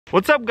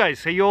What's up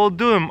guys, how you all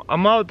doing?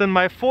 I'm out in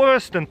my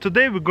forest and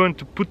today we're going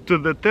to put to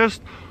the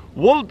test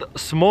world's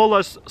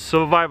smallest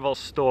survival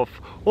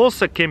stove.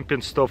 Also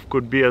camping stove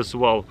could be as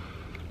well.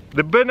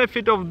 The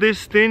benefit of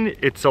this thing,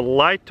 it's a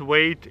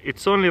lightweight,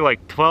 it's only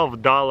like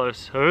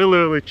 $12,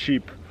 really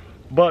cheap.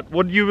 But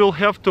what you will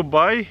have to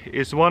buy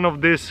is one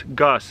of these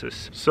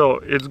gases. So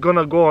it's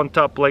gonna go on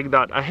top like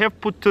that. I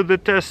have put to the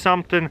test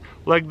something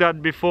like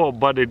that before,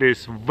 but it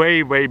is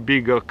way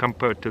bigger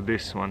compared to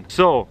this one.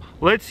 So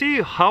let's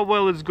see how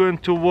well it's going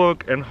to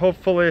work, and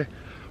hopefully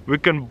we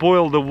can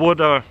boil the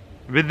water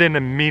within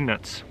a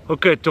minute.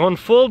 Okay, to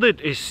unfold it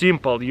is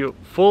simple. You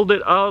fold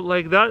it out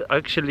like that.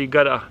 Actually, you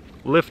gotta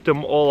lift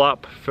them all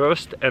up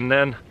first and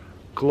then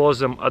close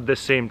them at the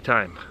same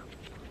time.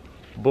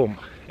 Boom.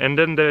 And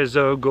then there is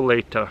a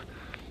regulator.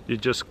 You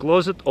just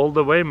close it all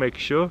the way, make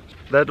sure.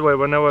 That way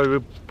whenever we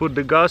put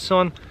the gas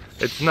on,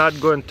 it's not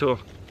going to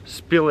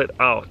spill it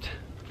out.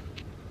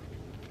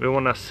 We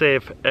want to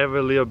save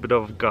every little bit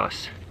of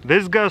gas.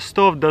 This gas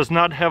stove does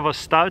not have a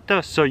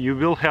starter, so you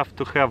will have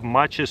to have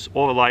matches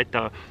or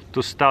lighter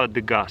to start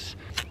the gas.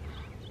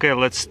 Okay,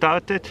 let's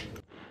start it.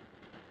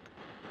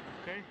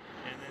 Okay,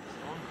 and it's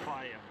on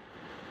fire.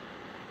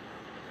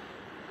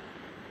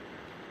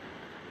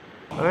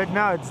 Right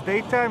now it's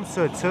daytime,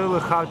 so it's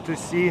really hard to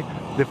see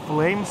the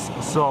flames,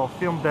 so I'll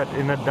film that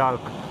in the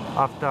dark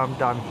after I'm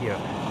done here.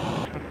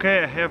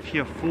 Okay, I have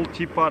here full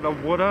teapot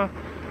of water.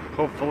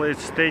 Hopefully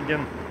it's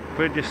staying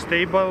pretty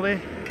stably.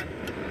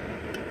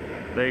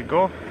 There you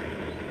go.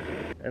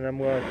 And I'm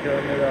gonna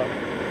turn it up.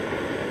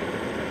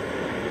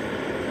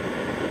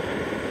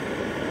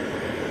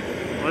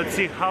 Let's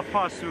see how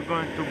fast we're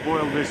going to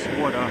boil this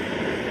water.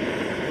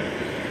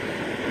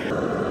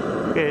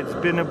 Okay, it's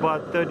been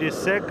about 30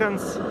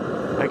 seconds.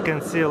 I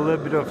can see a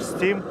little bit of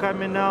steam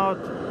coming out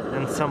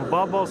and some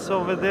bubbles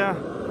over there.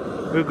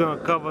 We're gonna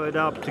cover it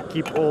up to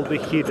keep all the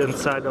heat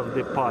inside of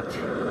the pot.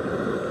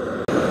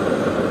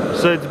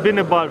 So it's been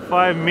about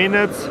 5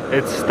 minutes.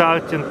 It's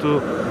starting to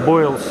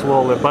boil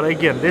slowly. But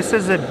again, this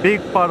is a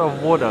big pot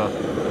of water.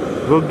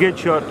 Will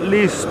get you at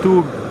least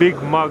 2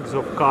 big mugs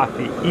of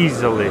coffee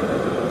easily.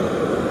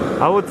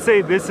 I would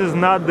say this is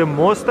not the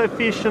most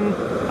efficient.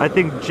 I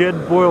think jet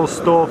boil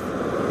stove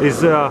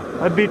is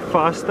a bit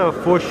faster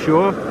for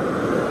sure.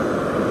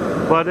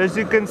 But as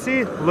you can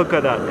see, look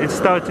at that, it's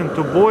starting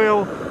to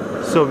boil.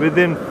 So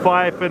within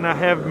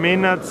 5.5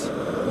 minutes,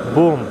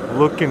 boom,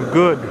 looking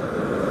good.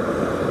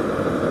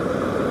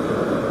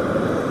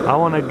 I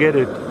want to get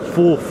it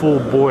full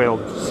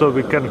boiled so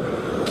we can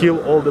kill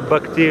all the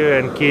bacteria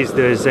in case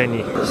there is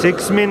any.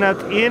 6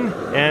 minutes in,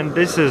 and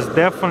this is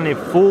definitely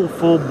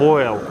full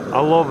boil. I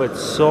love it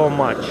so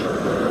much.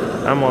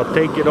 I'm gonna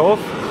take it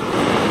off.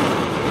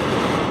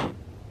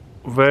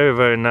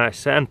 Very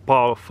nice and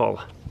powerful.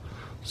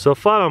 So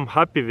far I'm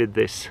happy with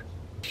this.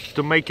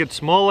 To make it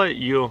smaller,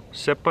 you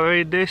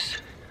separate this,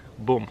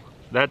 boom,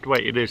 that way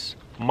it is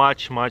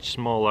much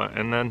smaller,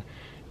 and then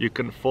you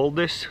can fold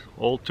this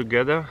all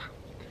together.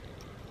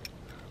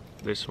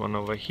 This one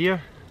over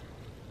here.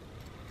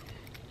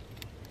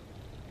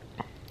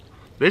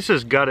 This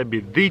has got to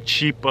be the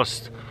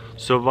cheapest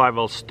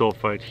survival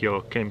stove right here,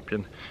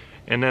 camping.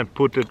 And then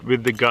put it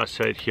with the gas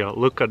right here.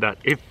 Look at that,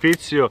 it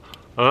fits you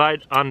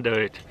right under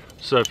it.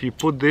 So if you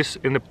put this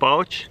in the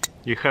pouch,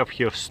 you have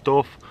your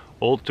stove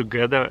all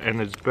together and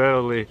it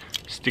barely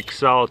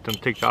sticks out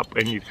and takes up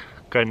any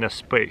kind of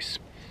space.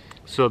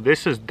 So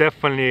this is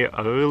definitely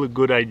a really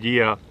good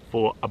idea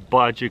for a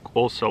budget,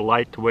 also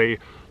lightweight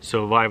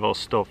survival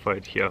stove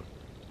right here.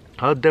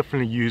 I'll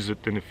definitely use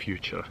it in the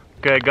future.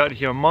 Okay, I got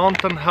here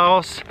mountain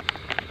house.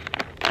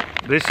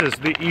 This is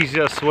the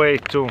easiest way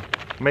to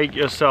make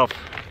yourself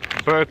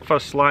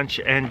breakfast, lunch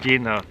and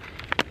dinner.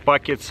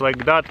 Packets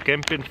like that,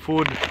 camping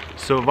food,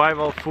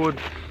 survival food.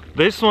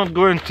 This one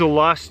going to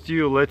last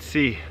you, let's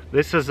see,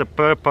 this is a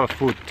pepper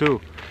food too,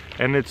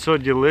 and it's so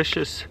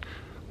delicious.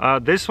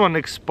 This one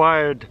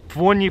expired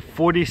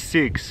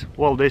 2046.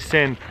 Well, they're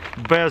saying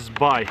best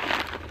buy.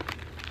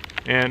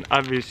 And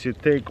obviously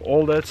take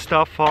all that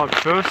stuff out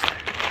first.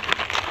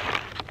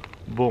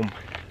 Boom.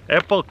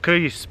 Apple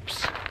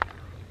crisps.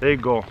 There you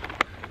go.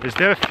 Is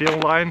there a fill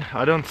line?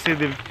 I don't see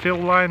the fill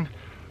line,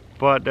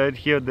 but right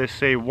here they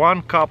say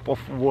 1 cup of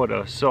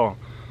water, so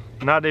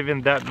not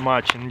even that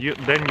much, and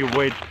then you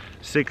wait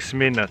 6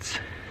 minutes.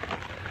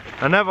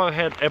 I never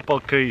had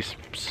apple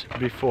crisps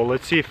before.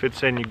 Let's see if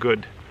it's any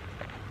good.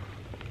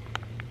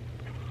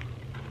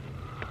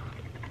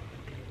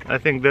 I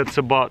think that's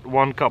about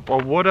 1 cup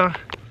of water.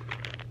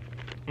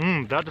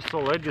 That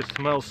already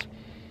smells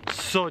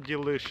so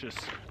delicious.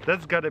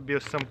 That's gotta be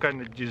some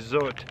kind of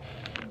dessert.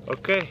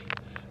 Okay,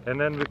 and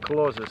then we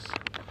close this.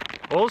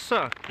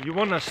 Also, you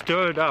wanna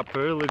stir it up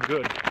really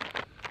good.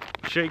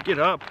 Shake it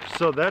up,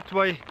 so that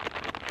way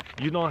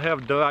you don't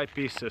have dry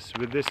pieces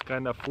with this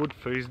kind of food,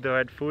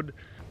 freeze-dried food.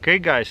 Okay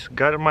guys,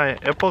 got my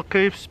apple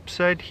crisps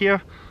right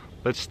here.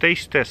 Let's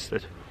taste test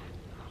it.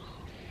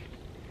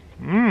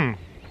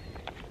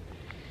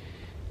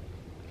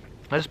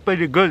 That's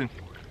pretty good.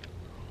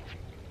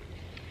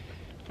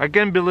 I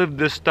can't believe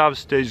this stuff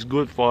stays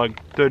good for like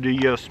 30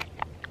 years.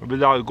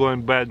 without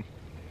going bad.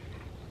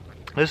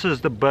 This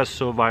is the best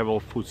survival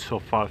food so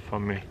far for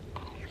me.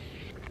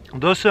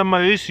 Those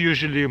MREs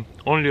usually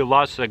only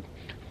last like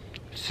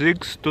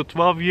 6 to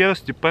 12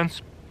 years,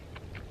 depends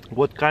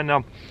what kind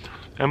of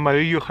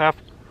MRE you have.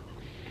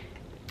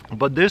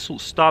 But this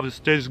stuff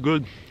stays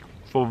good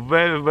for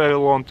very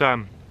long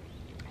time.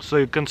 So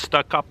you can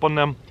stock up on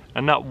them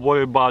and not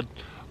worry about,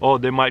 oh,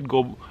 they might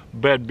go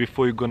bad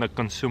before you're gonna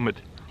consume it.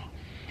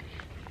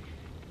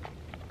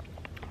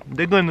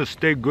 They're gonna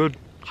stay good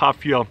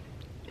half your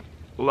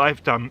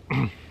lifetime.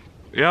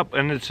 Yep,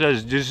 and it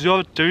says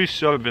deserve 3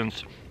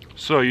 servings.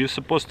 So you're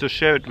supposed to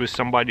share it with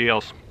somebody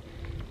else.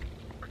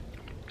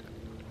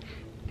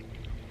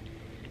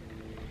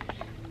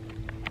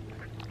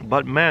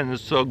 But man,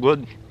 it's so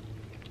good.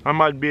 I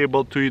might be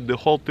able to eat the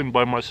whole thing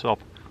by myself.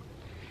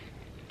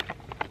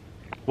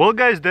 Well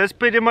guys, that's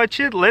pretty much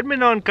it. Let me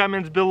know in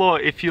comments below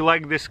if you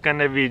like this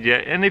kind of video,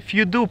 and if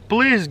you do,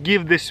 please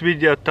give this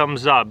video a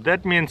thumbs up.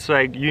 That means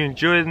like you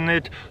enjoying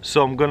it,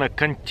 so I'm gonna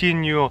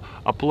continue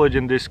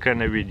uploading this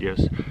kind of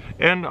videos.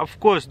 And of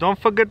course, don't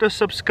forget to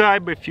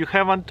subscribe if you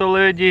haven't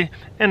already,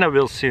 and I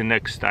will see you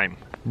next time.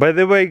 By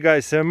the way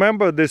guys,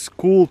 remember this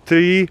cool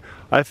tree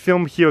I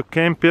film here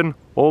camping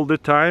all the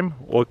time,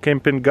 or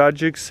camping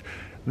gadgets?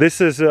 This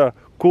is a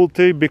cool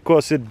tree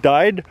because it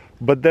died,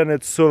 but then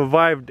it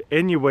survived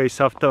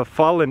anyways after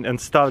falling and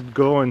started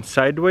growing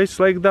sideways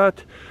like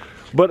that.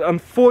 But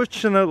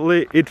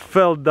unfortunately it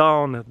fell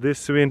down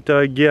this winter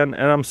again,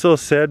 and I'm so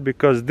sad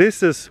because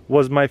this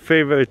was my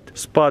favorite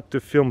spot to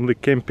film the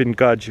camping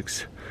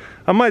gadgets.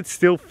 I might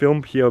still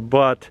film here,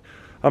 but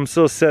I'm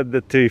so sad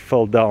the tree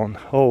fell down.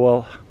 Oh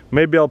well,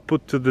 maybe I'll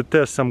put to the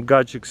test some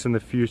gadgets in the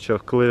future,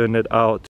 clearing it out.